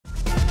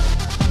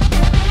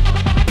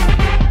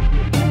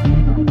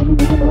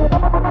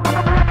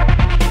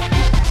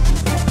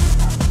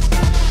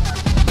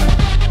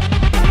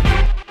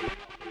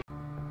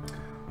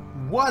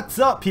What's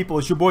up, people?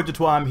 It's your boy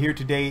Jatois. I'm here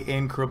today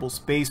in Kerbal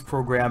Space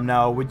Program.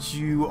 Now, what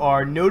you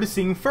are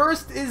noticing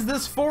first is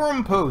this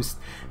forum post,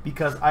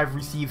 because I've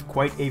received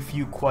quite a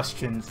few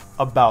questions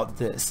about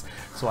this.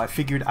 So I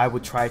figured I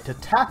would try to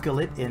tackle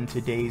it in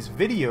today's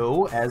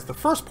video as the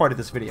first part of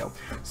this video.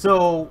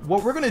 So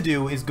what we're going to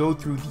do is go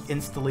through the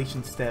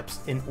installation steps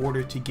in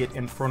order to get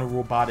Infernal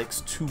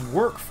Robotics to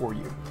work for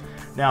you.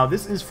 Now,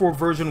 this is for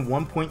version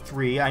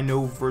 1.3. I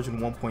know version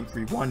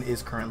 1.31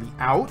 is currently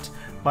out,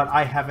 but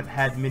I haven't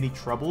had many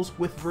troubles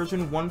with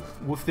version 1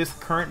 with this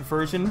current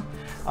version.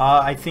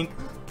 I think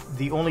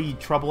the only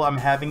trouble I'm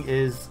having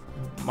is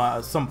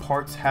some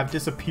parts have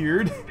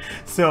disappeared.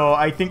 So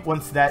I think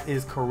once that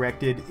is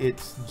corrected,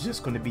 it's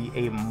just going to be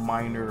a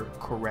minor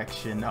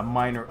correction, a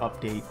minor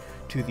update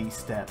to these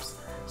steps.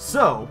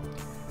 So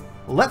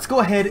let's go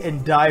ahead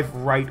and dive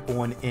right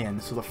on in.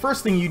 So the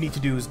first thing you need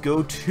to do is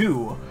go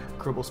to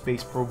Kerbal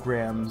Space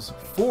Program's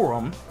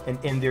forum, and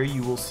in there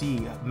you will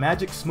see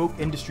Magic Smoke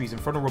Industries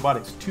Infernal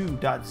Robotics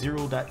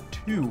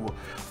 2.0.2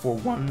 for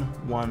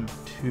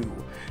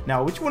 1.1.2.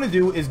 Now what you want to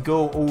do is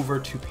go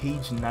over to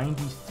page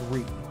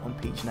 93. On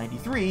page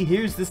 93,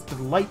 here's this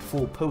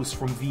delightful post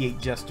from V8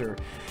 Jester,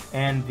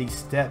 and the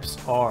steps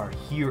are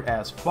here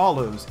as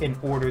follows in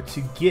order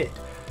to get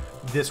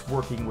this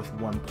working with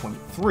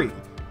 1.3.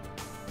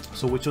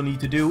 So what you'll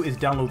need to do is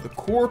download the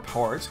core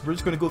parts. We're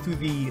just going to go through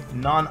the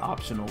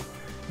non-optional.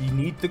 You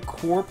need the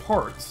core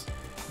parts.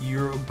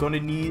 You're going to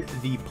need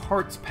the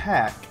parts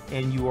pack,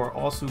 and you are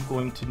also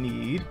going to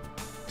need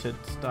to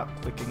stop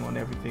clicking on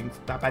everything.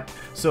 Stop it.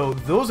 So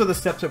those are the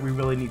steps that we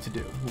really need to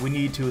do. We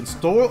need to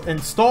install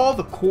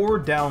the core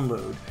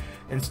download,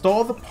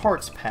 install the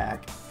parts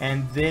pack,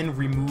 and then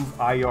remove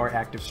IR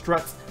active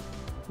struts,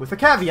 with a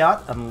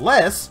caveat,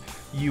 unless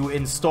you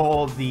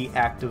install the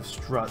active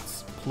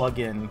struts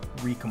plugin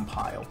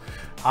recompile.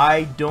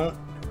 I don't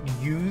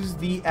use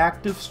the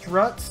active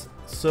struts,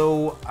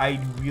 so I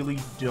really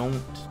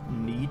don't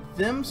need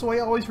them, so I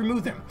always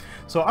remove them.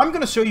 So I'm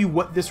going to show you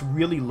what this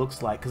really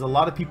looks like, because a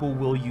lot of people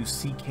will use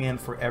CKAN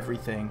for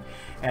everything,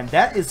 and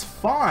that is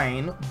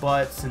fine,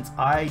 but since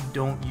I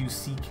don't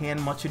use CKAN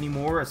much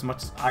anymore, as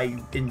much as I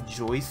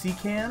enjoy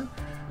CKAN,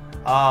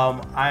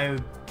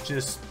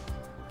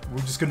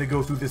 we're just going to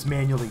go through this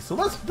manually. So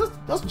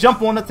let's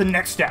jump on to the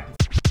next step.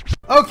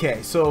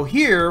 Okay, so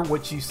here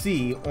what you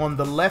see on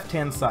the left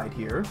hand side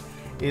here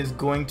is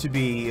going to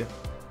be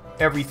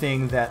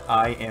everything that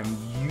I am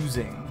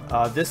using.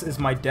 This is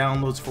my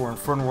downloads for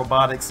Infernal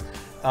Robotics.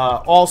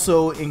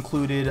 Also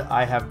included,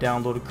 I have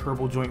downloaded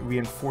Kerbal Joint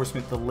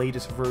Reinforcement, the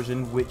latest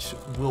version, which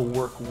will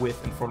work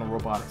with Infernal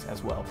Robotics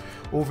as well.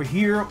 Over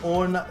here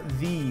on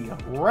the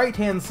right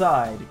hand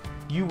side,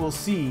 you will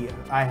see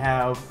I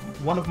have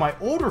one of my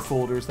older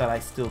folders that I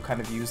still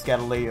kind of use,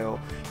 Galileo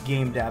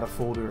Game Data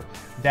folder,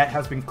 that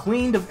has been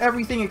cleaned of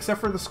everything except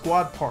for the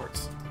squad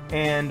parts,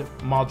 and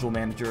Module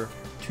Manager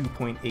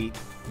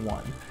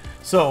 2.81.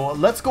 So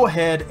let's go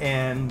ahead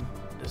and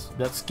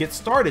let's get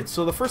started.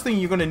 So the first thing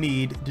you're going to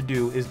need to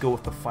do is go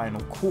with the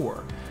final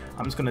core.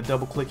 I'm just going to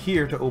double click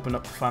here to open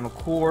up the final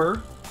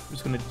core. I'm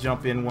just going to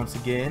jump in once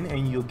again,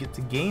 and you'll get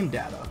to game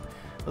data.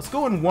 Let's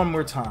go in one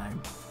more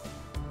time.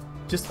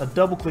 Just a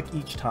double click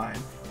each time,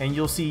 and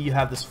you'll see you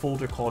have this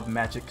folder called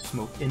Magic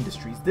Smoke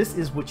Industries. This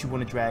is what you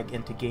want to drag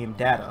into game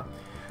data.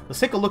 Let's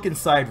take a look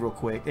inside real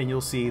quick, and you'll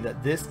see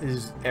that this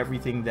is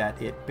everything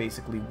that it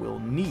basically will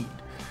need.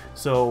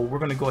 So we're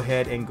going to go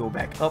ahead and go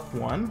back up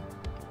one,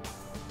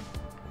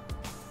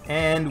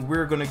 and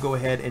we're going to go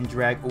ahead and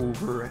drag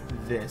over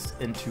this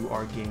into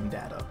our game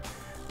data.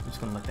 I'm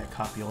just going to let that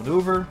copy on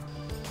over.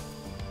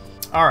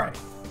 Alright,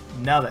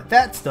 now that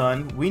that's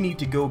done, we need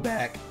to go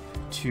back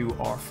to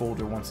our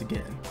folder once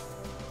again.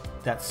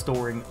 That's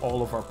storing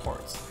all of our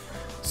parts.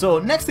 So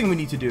next thing we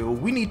need to do,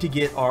 we need to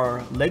get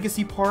our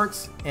legacy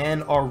parts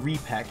and our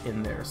repack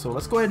in there. So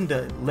let's go ahead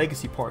into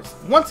legacy parts.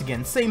 Once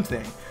again, same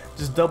thing.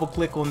 Just double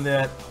click on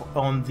that,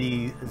 on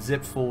the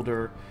zip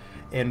folder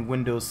in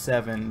Windows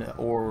 7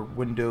 or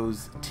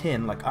Windows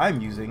 10 like I'm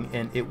using,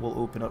 and it will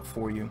open up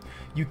for you.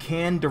 You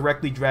can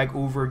directly drag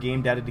over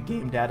game data to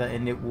game data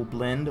and it will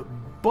blend,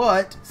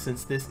 but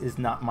since this is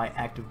not my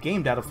active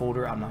game data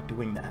folder, I'm not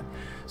doing that.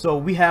 So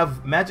we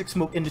have Magic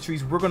Smoke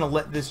Industries. We're going to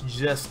let this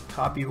just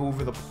copy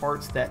over the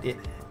parts that it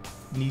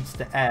needs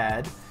to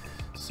add.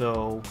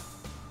 So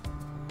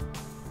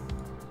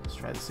let's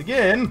try this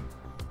again.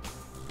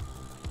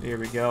 There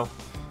we go.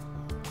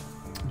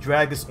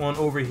 Drag this on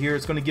over here.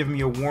 It's going to give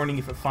me a warning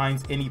if it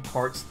finds any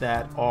parts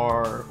that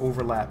are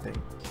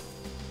overlapping.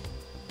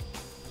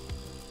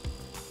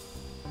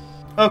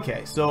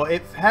 Okay, so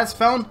it has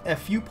found a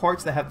few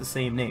parts that have the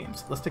same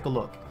names. Let's take a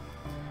look.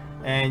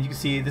 And you can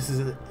see this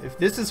is if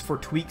this is for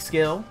tweak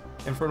scale,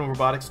 Infernal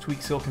Robotics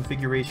tweak scale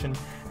configuration,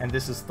 and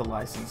this is the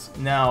license.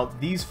 Now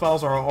these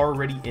files are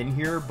already in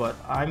here, but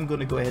I'm going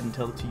to go ahead and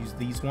tell it to use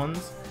these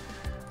ones.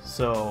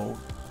 So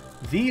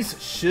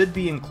these should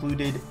be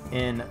included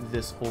in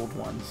this old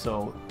one.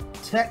 So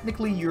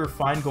technically you're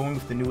fine going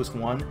with the newest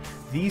one.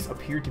 These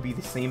appear to be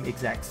the same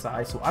exact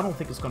size, so I don't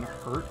think it's going to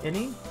hurt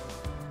any.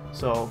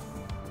 So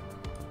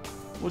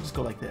we'll just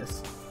go like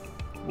this.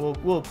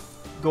 We'll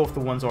go with the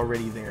ones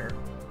already there,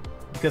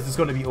 because it's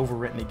going to be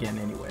overwritten again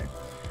anyway.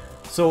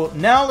 So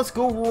now let's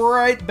go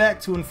right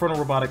back to Infernal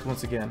Robotics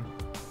once again.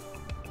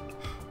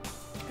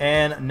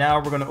 And now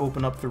we're going to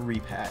open up the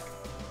repack.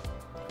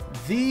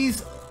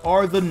 These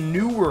are the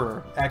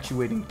newer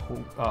actuating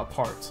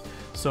parts.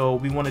 So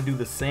we want to do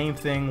the same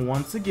thing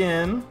once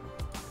again.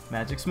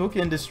 Magic Smoke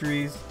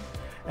Industries.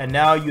 And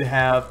now you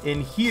have in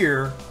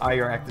here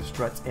IR active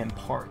struts and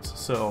parts.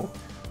 So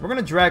we're going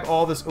to drag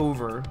all this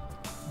over,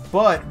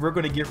 but we're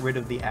going to get rid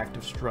of the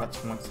active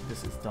struts once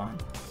this is done.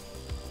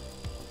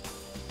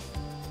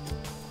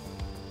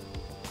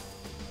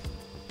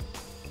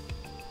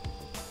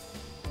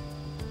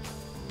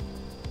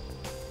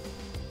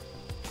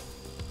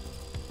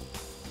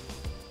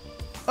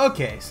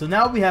 Okay, so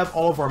now we have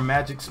all of our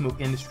Magic Smoke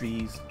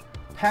Industries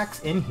packs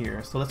in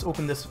here. So let's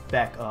open this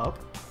back up.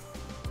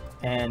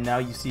 And now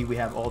you see we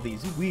have all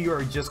these. We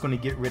are just going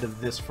to get rid of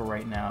this for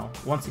right now.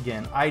 Once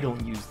again, I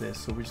don't use this,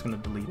 so we're just going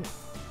to delete it.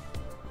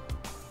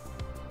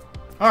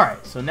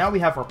 Alright, so now we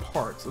have our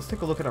parts. Let's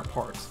take a look at our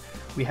parts.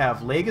 We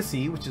have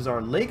Legacy, which is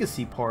our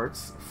legacy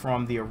parts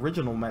from the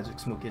original Magic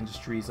Smoke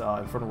Industries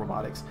Infernal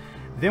Robotics.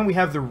 Then we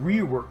have the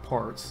rework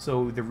parts,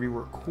 so the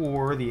rework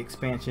core, the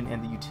expansion,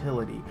 and the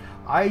utility.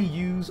 I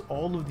use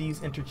all of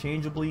these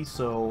interchangeably,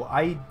 so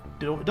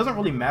it doesn't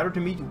really matter to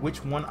me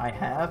which one I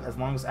have as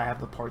long as I have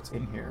the parts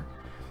in here.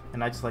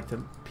 And I just like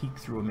to peek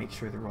through and make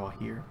sure they're all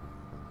here.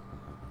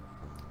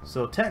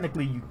 So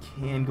technically you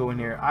can go in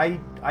here. I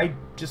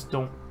just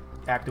don't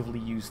actively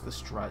use the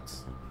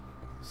struts.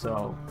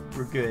 So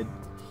we're good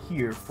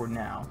here for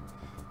now.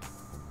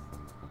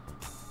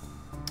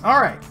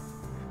 Alright,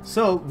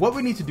 so what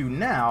we need to do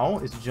now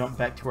is jump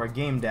back to our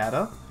game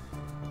data,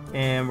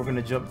 and we're going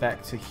to jump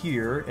back to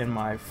here in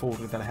my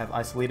folder that I have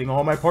isolating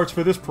all my parts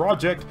for this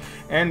project,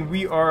 and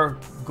we are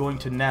going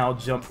to now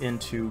jump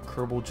into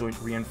Kerbal Joint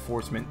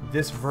Reinforcement.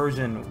 This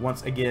version,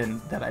 once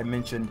again, that I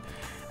mentioned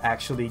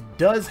actually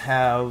does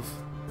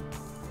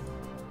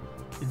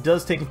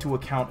take into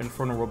account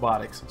Infernal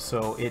Robotics,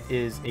 so it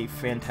is a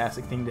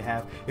fantastic thing to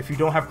have. If you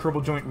don't have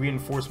Kerbal Joint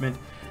Reinforcement,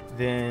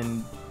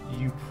 then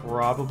you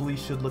probably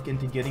should look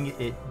into getting it.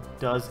 It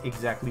does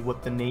exactly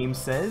what the name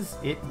says.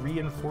 It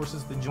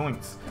reinforces the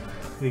joints,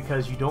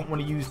 because you don't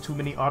want to use too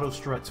many auto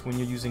struts when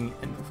you're using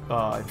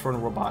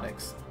Infernal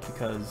Robotics,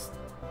 because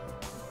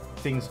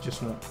things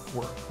just won't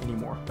work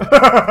anymore.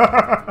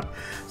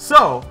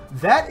 So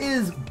that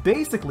is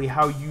basically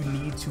how you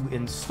need to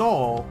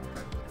install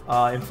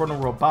Infernal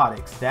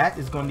Robotics. That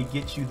is going to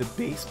get you the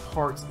base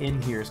parts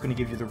in here. It's going to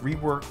give you the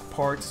rework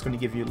parts, it's going to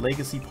give you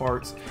legacy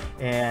parts,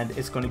 and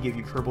it's going to give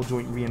you Kerbal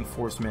Joint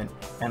Reinforcement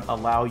and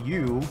allow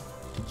you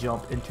to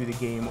jump into the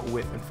game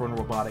with Infernal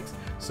Robotics.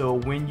 So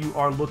when you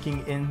are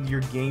looking in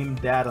your game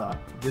data,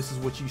 this is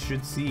what you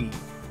should see.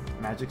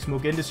 Magic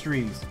Smoke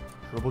Industries,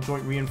 Kerbal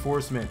Joint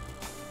Reinforcement.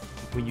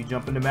 When you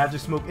jump into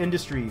Magic Smoke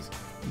Industries,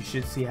 you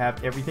should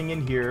have everything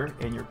in here,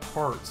 and your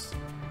parts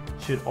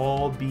should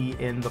all be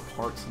in the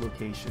parts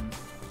location.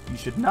 You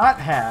should not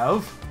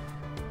have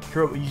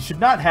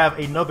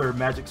another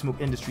Magic Smoke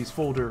Industries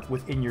folder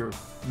within your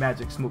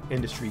Magic Smoke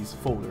Industries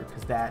folder,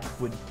 because that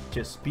would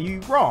just be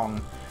wrong.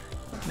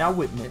 Now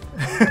wouldn't it?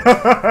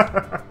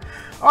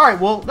 Alright,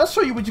 well, let's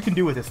show you what you can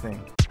do with this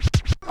thing.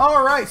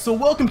 Alright, so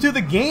welcome to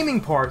the gaming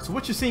part. So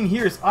what you're seeing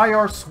here is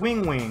IR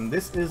Swing Wing.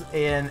 This is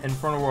an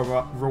Infernal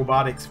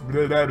Robotics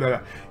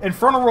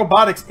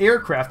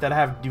aircraft that I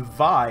have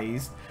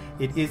devised.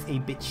 It is a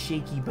bit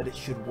shaky, but it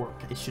should work.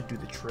 It should do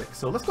the trick.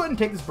 So let's go ahead and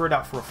take this bird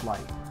out for a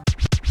flight.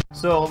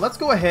 So let's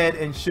go ahead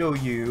and show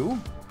you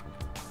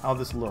how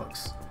this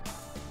looks.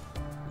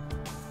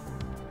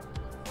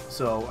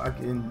 So I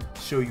can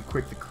show you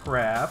quick the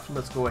craft.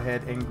 Let's go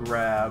ahead and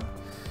grab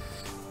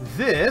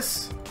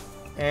this,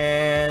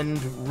 and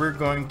we're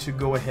going to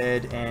go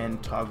ahead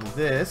and toggle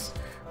this.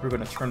 We're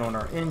going to turn on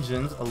our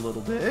engines a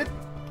little bit,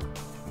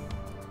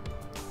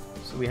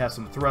 so we have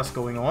some thrust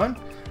going on,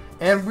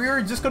 and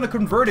we're just going to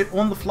convert it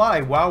on the fly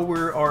while we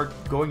are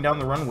going down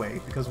the runway,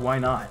 because why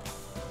not?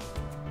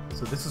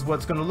 So this is what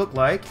it's going to look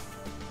like.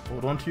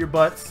 Hold on to your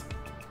butts.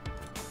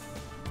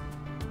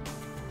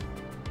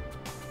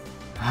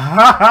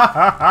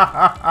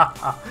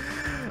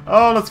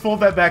 Oh, let's fold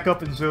that back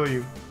up and show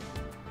you.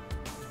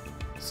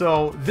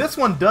 So this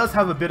one does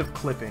have a bit of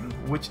clipping,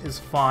 which is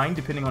fine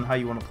depending on how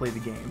you want to play the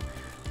game.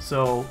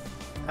 So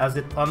as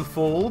it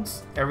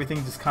unfolds, everything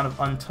just kind of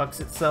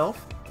untucks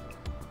itself,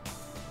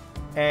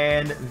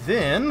 and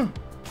then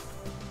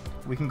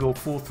we can go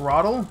full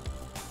throttle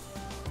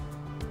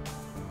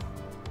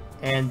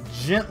and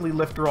gently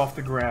lift her off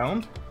the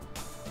ground.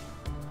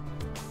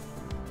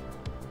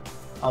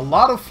 A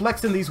lot of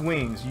flex in these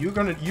wings. You're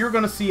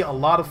gonna see a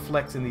lot of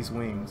flex in these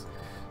wings.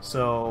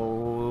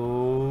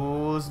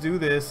 So let's do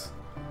this.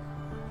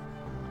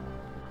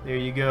 There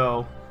you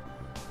go.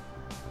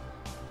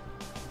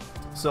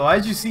 So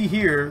as you see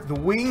here, the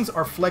wings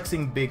are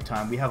flexing big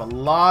time. We have a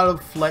lot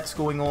of flex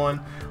going on,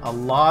 a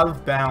lot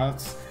of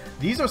bounce.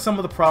 These are some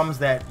of the problems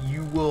that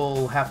you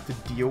will have to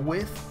deal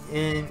with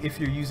if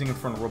you're using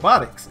Infernal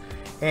Robotics.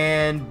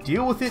 And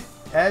deal with it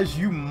as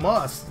you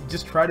must,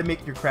 just try to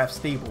make your craft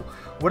stable.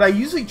 What I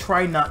usually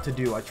try not to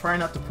do, I try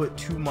not to put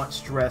too much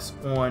stress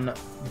on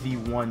the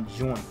one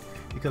joint,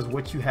 because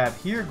what you have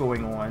here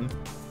going on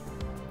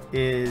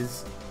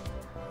is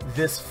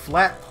this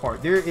flat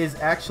part. There is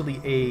actually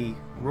a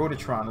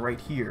rototron right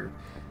here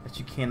that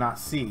you cannot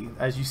see.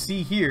 As you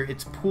see here,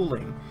 it's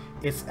pulling.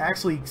 It's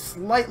actually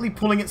slightly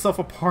pulling itself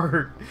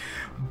apart,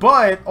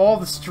 but all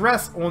the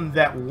stress on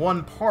that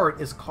one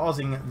part is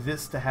causing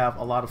this to have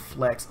a lot of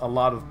flex, a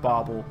lot of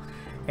bobble,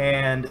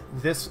 and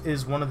this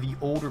is one of the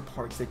older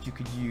parts that you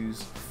could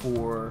use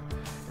for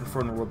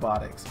Infernal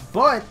Robotics.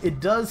 But it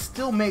does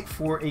still make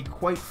for a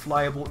quite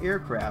flyable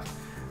aircraft.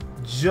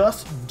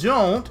 Just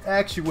don't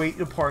actuate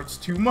the parts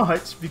too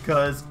much,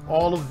 because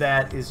all of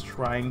that is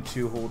trying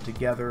to hold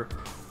together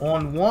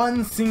on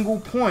one single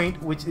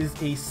point, which is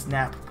a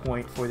snap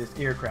point for this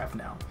aircraft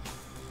now.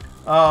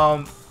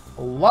 A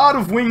lot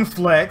of wing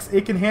flex.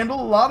 It can handle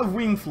a lot of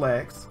wing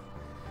flex,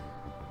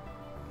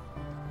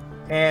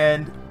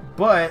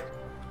 but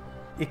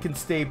it can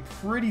stay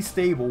pretty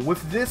stable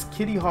with this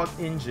Kitty Hawk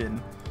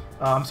engine.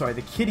 I'm sorry,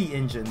 the Kitty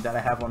engine that I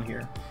have on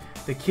here.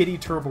 The Kitty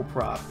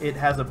turboprop. It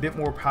has a bit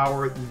more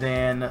power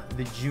than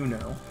the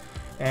Juno,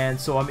 and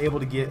so I'm able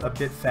to get a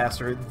bit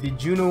faster. The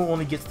Juno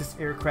only gets this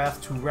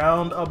aircraft to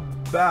round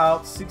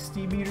about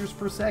 60 meters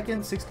per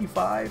second,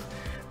 65.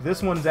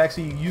 This one's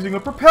actually using a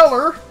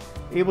propeller,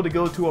 able to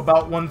go to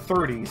about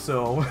 130,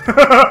 so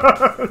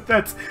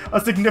that's a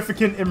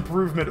significant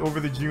improvement over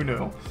the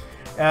Juno.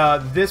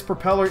 This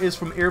propeller is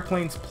from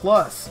Airplanes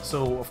Plus,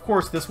 so of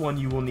course this one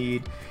you will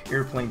need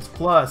Airplanes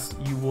Plus.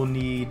 You will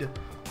need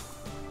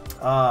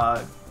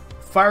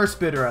Fire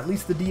Spitter, at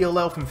least the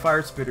DLL from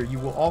Fire Spitter. You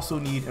will also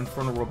need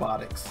Infernal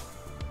Robotics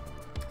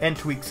and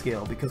Tweak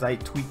Scale, because I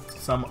tweaked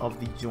some of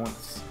the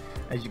joints.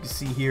 As you can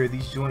see here,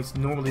 these joints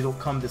normally don't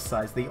come this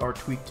size. They are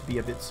tweaked to be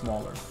a bit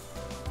smaller.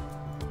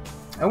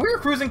 And we are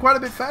cruising quite a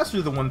bit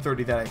faster than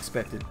 130 that I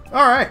expected.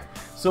 Alright,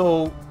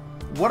 so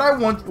what I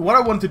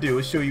want to do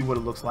is show you what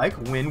it looks like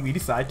when we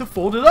decide to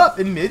fold it up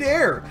in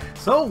mid-air.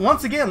 So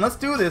once again, let's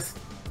do this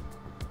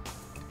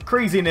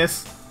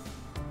craziness.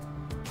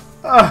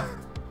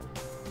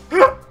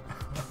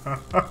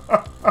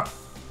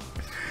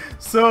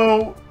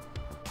 So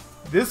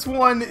this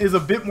one is a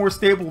bit more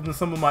stable than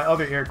some of my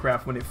other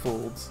aircraft when it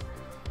folds.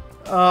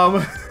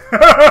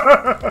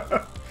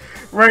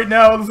 Right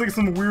now it looks like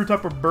some weird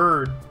type of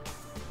bird.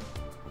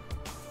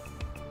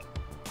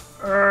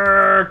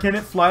 Can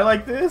it fly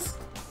like this?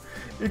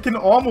 It can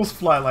almost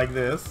fly like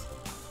this.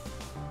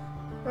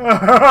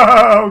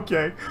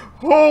 Okay.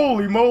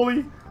 Holy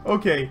moly.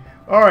 Okay.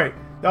 Alright.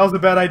 That was a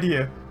bad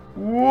idea.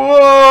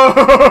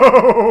 Whoa!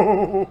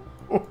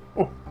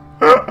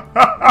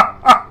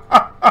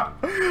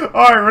 Alright,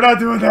 we're not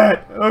doing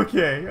that.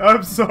 Okay.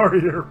 I'm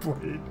sorry,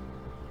 airplane.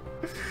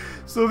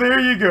 So there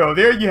you go.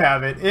 There you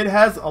have it. It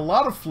has a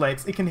lot of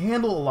flex. It can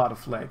handle a lot of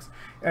flex.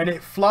 And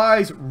it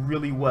flies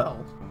really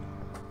well.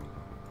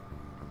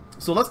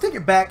 So let's take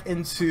it back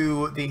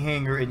into the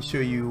hangar and show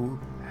you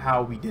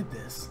how we did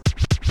this.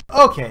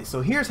 Okay,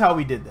 so here's how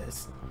we did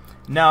this.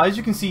 Now, as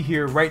you can see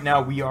here, right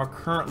now we are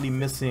currently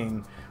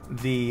missing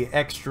the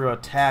extra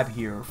tab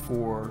here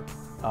for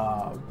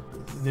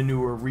the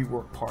newer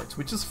rework parts,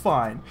 which is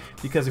fine,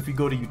 because if we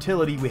go to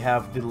utility, we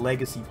have the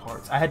legacy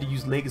parts. I had to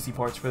use legacy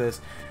parts for this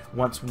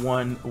once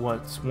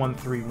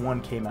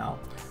 1.31 came out.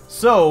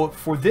 So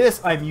for this,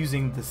 I'm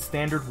using the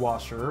standard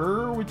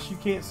washer, which you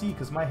can't see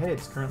because my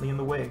head's currently in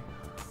the way.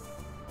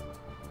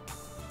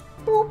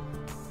 Boop.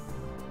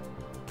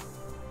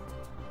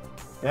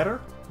 Better?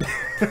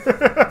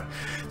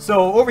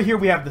 So over here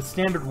we have the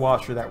standard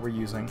washer that we're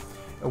using.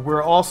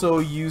 We're also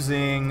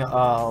using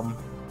down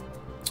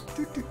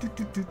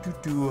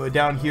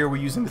here we're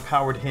using the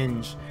powered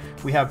hinge.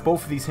 We have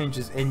both of these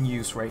hinges in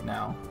use right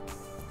now.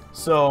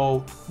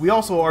 So we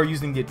also are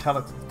using the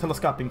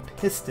telescoping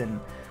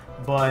piston,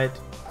 but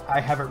I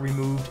have it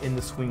removed in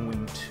the swing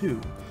wing too.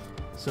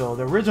 So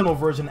the original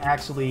version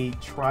actually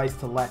tries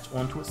to latch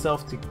onto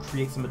itself to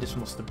create some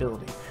additional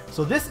stability.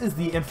 So this is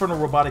the Infernal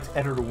Robotics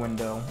editor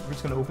window. We're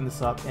just going to open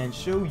this up and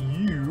show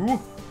you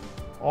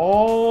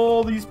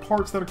all these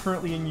parts that are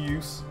currently in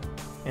use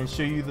and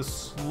show you the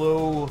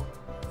slow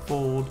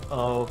fold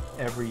of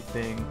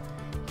everything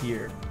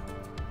here.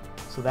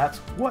 So that's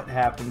what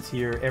happens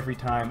here every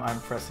time I'm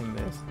pressing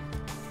this.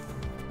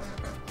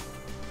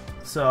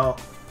 So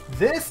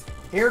this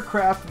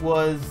aircraft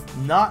was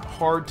not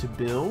hard to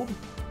build.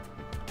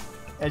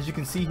 As you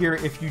can see here,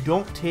 if you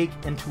don't take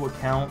into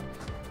account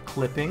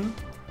clipping,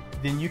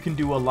 then you can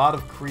do a lot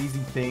of crazy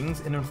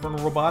things in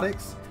Infernal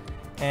Robotics.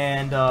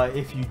 And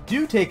if you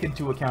do take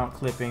into account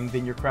clipping,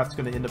 then your craft's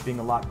going to end up being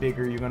a lot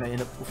bigger. You're going to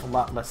end up with a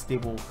lot less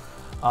stable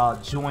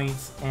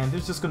joints, and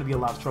there's just going to be a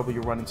lot of trouble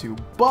you run into.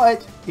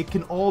 But it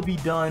can all be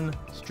done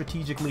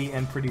strategically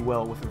and pretty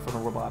well with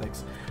Infernal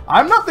Robotics.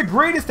 I'm not the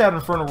greatest at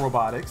Infernal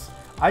Robotics.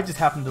 I just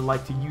happen to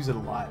like to use it a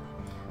lot.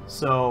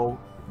 So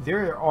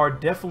there are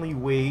definitely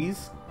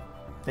ways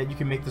that you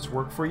can make this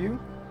work for you.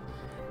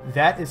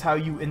 That is how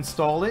you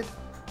install it.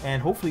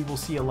 and hopefully we'll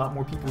see a lot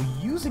more people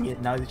using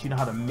it now that you know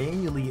how to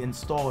manually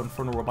install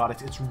Infernal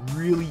Robotics. It's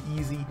really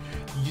easy.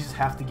 You just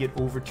have to get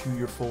over to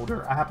your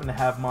folder. I happen to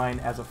have mine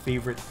as a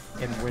favorite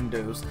in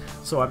Windows,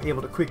 so I'm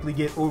able to quickly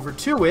get over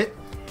to it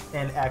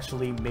and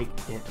actually make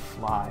it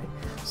fly.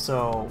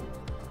 So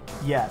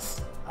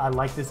yes, I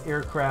like this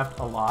aircraft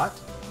a lot.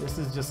 This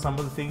is just some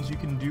of the things you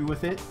can do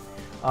with it.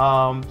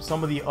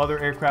 Some of the other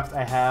aircraft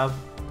I have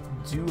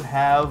do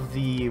have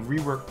the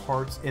rework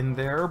parts in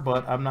there,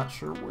 but I'm not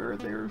sure where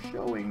they're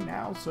showing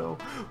now, so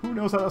who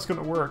knows how that's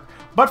going to work.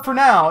 But for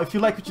now, if you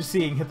like what you're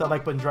seeing, hit that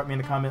like button, drop me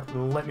in a comment,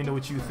 let me know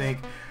what you think,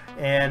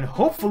 and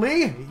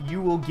hopefully you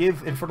will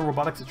give Infernal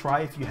Robotics a try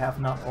if you have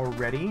not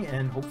already,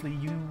 and hopefully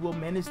you will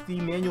manage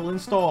the manual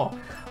install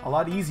a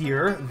lot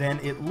easier than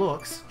it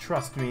looks,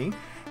 trust me.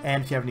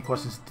 And if you have any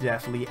questions,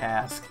 definitely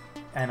ask,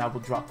 and I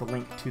will drop the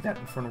link to that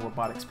Infernal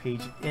Robotics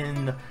page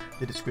in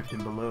the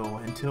description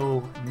below.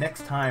 Until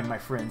next time, my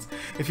friends,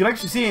 if you like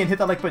what you're seeing, hit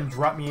that like button,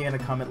 drop me in a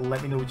comment,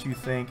 let me know what you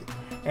think.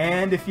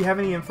 And if you have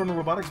any Infernal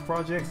Robotics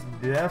projects,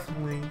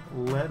 definitely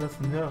let us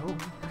know.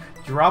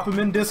 Drop them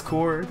in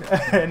Discord,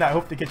 and I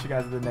hope to catch you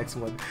guys in the next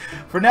one.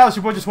 For now, it's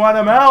your boy Just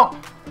I'm out.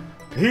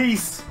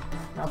 Peace.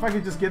 Now, if I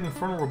could just get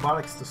Infernal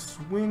Robotics to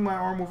swing my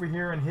arm over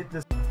here and hit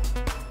this